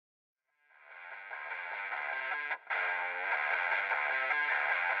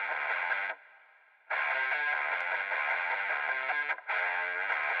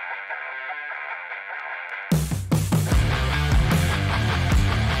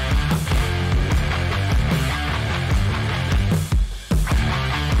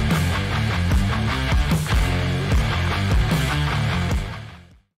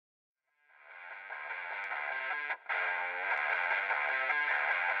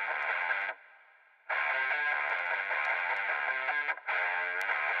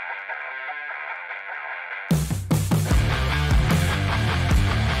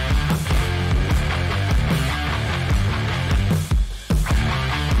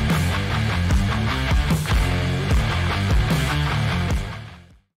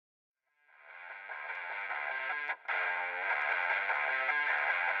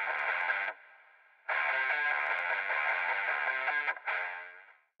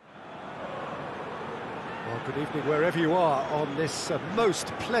Well, good evening wherever you are on this most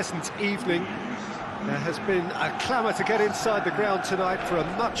pleasant evening. There has been a clamour to get inside the ground tonight for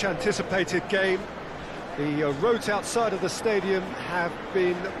a much-anticipated game. The roads outside of the stadium have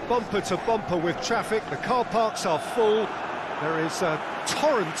been bumper to bumper with traffic. The car parks are full. There is a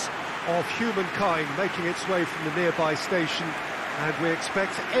torrent of humankind making its way from the nearby station, and we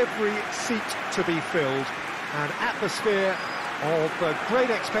expect every seat to be filled. An atmosphere of great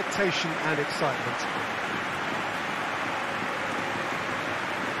expectation and excitement.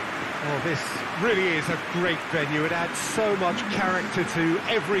 Oh, this really is a great venue. It adds so much character to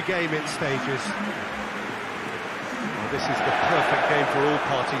every game it stages. Oh, this is the perfect game for all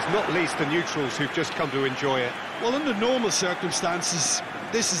parties, not least the neutrals who've just come to enjoy it. Well, under normal circumstances,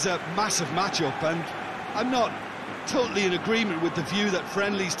 this is a massive matchup, and I'm not totally in agreement with the view that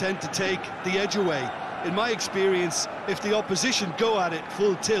friendlies tend to take the edge away. In my experience, if the opposition go at it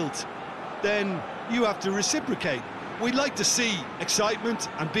full tilt, then you have to reciprocate. We'd like to see excitement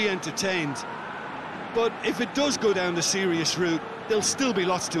and be entertained, but if it does go down the serious route, there'll still be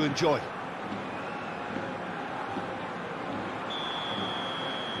lots to enjoy.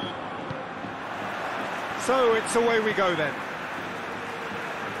 So it's away we go then.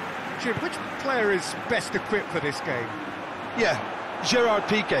 Jim, which player is best equipped for this game? Yeah, Gerard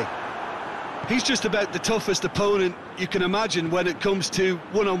Piqué. He's just about the toughest opponent you can imagine when it comes to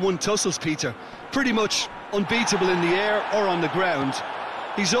one-on-one tussles, Peter. Pretty much unbeatable in the air or on the ground.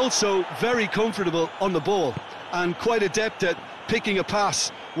 He's also very comfortable on the ball and quite adept at picking a pass,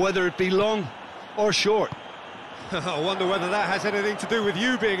 whether it be long or short. I wonder whether that has anything to do with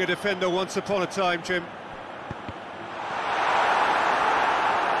you being a defender once upon a time, Jim.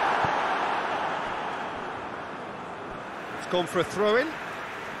 It's gone for a throw-in.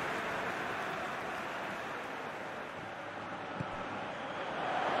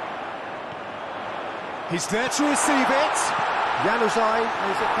 He's there to receive it. Januzaj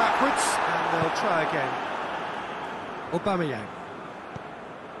plays it backwards, and they'll try again. Aubameyang.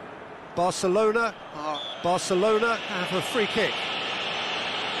 Barcelona have a free kick.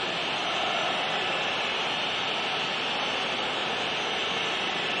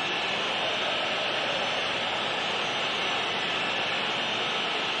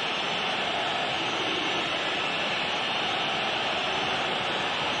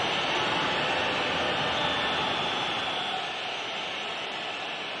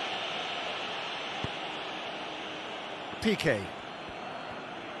 Piqué.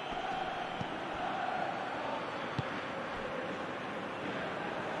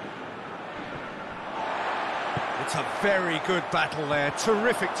 It's a very good battle there,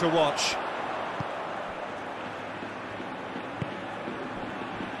 terrific to watch.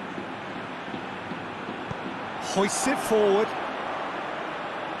 Hoists it forward.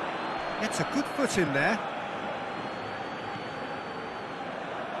 Gets a good foot in there.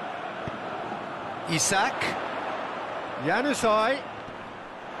 Isak. Januzaj.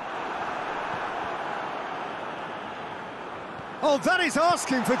 Oh, that is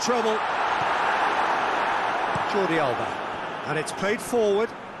asking for trouble. Jordi Alba. And it's played forward.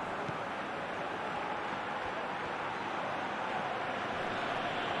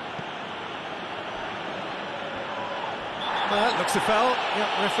 Well, looks a foul. Yep,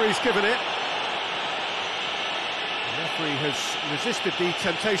 referee's given it. The referee has resisted the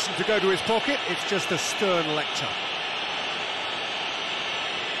temptation to go to his pocket. It's just a stern lecture.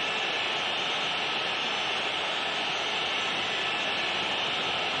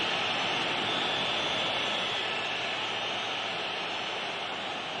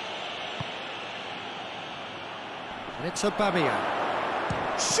 And it's Aubameyang.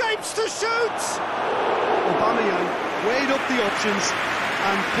 Shapes to shoot! Aubameyang weighed up the options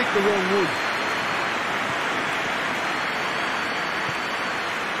and picked the wrong one.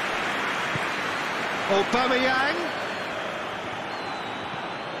 Aubameyang.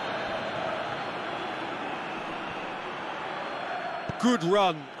 Good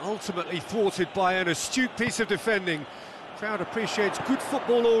run, ultimately thwarted by an astute piece of defending. Crowd appreciates good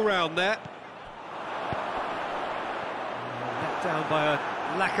football all round there. Let down by a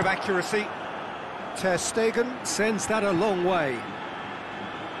lack of accuracy. Ter Stegen sends that a long way.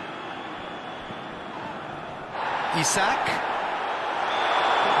 Isak.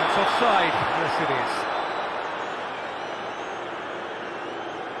 That's offside. Yes, it is.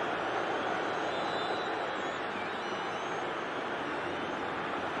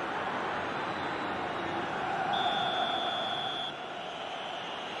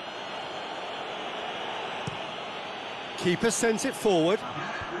 Keeper sends it forward.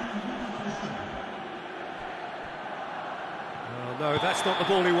 Oh, no, that's not the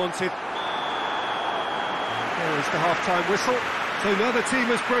ball he wanted. There is the half-time whistle. So another team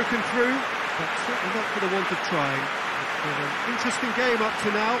has broken through, but certainly not for the want of trying. It's been an interesting game up to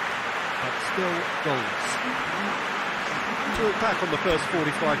now, but still goals. To look back on the first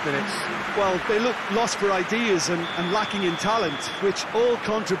 45 minutes. Well, they look lost for ideas and lacking in talent, which all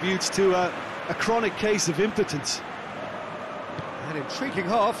contributes to a chronic case of impotence. An intriguing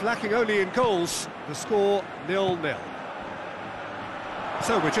half, lacking only in goals. The score 0-0.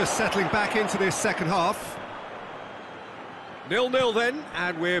 So we're just settling back into this second half. 0-0 then,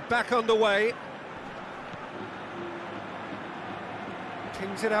 and we're back underway.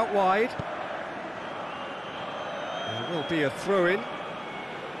 Pings it out wide. There will be a throw-in.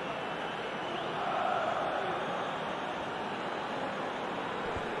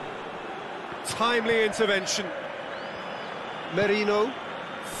 Timely intervention. Merino,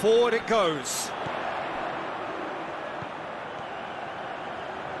 forward it goes.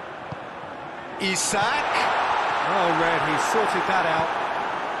 Isak. Oh, Red, he sorted that out.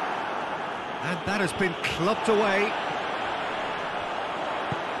 And that has been clubbed away.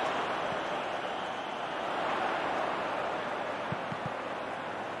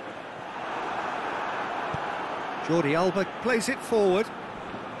 Jordi Alba plays it forward.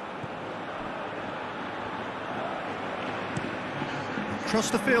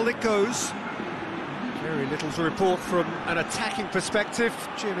 Across the field it goes. Very little to report from an attacking perspective.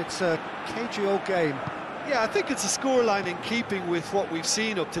 Jim, it's a cagey old game. Yeah, I think it's a scoreline in keeping with what we've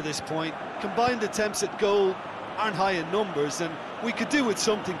seen up to this point. Combined attempts at goal aren't high in numbers, and we could do with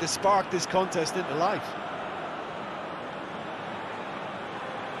something to spark this contest into life.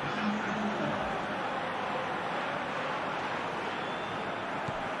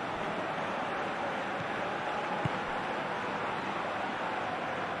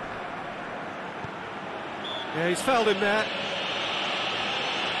 Yeah, he's fouled him there.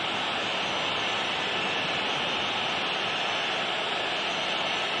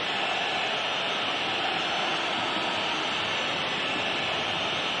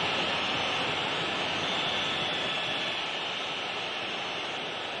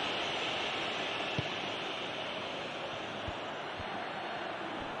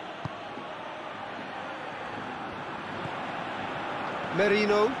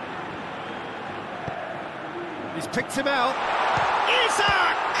 Merino. He's picked him out.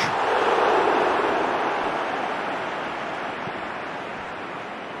 Isak!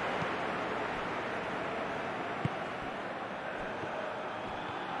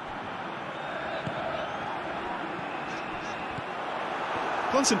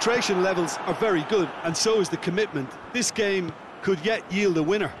 Concentration levels are very good, and so is the commitment. This game could yet yield a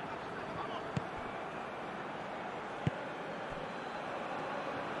winner.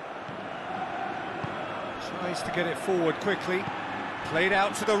 Tries to get it forward quickly. Played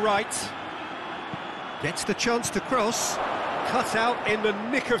out to the right. Gets the chance to cross. Cut out in the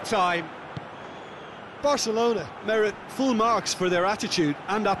nick of time. Barcelona merit full marks for their attitude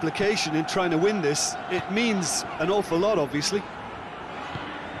and application in trying to win this. It means an awful lot, obviously.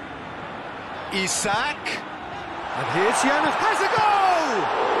 Isak. And here's Janus. Has a goal!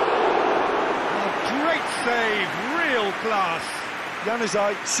 A great save, real class.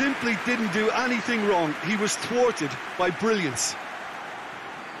 Januzaj simply didn't do anything wrong. He was thwarted by brilliance.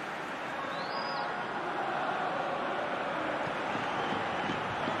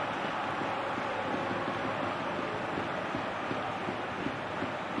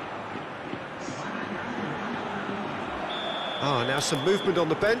 Now some movement on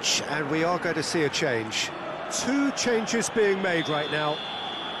the bench, and we are going to see a change. Two changes being made right now.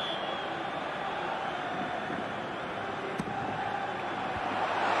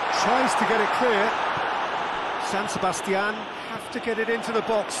 Tries to get it clear. San Sebastian have to get it into the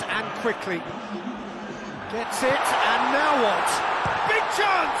box and quickly. Gets it, and now what? Big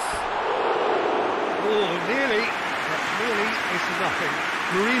chance! Oh, nearly, but nearly is nothing.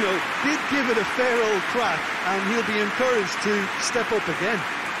 Marino did give it a fair old crack, and he'll be encouraged to step up again.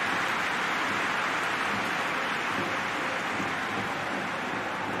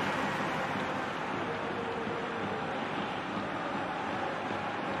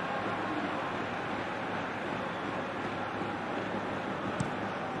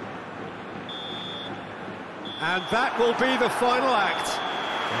 And that will be the final act.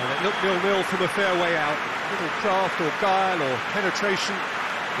 Well, it looked 0-0 from a fair way out. Little craft or guile or penetration.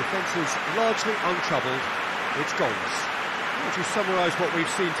 Defence is largely untroubled. It's goals. How would you summarise what we've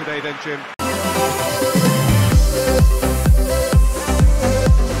seen today then, Jim?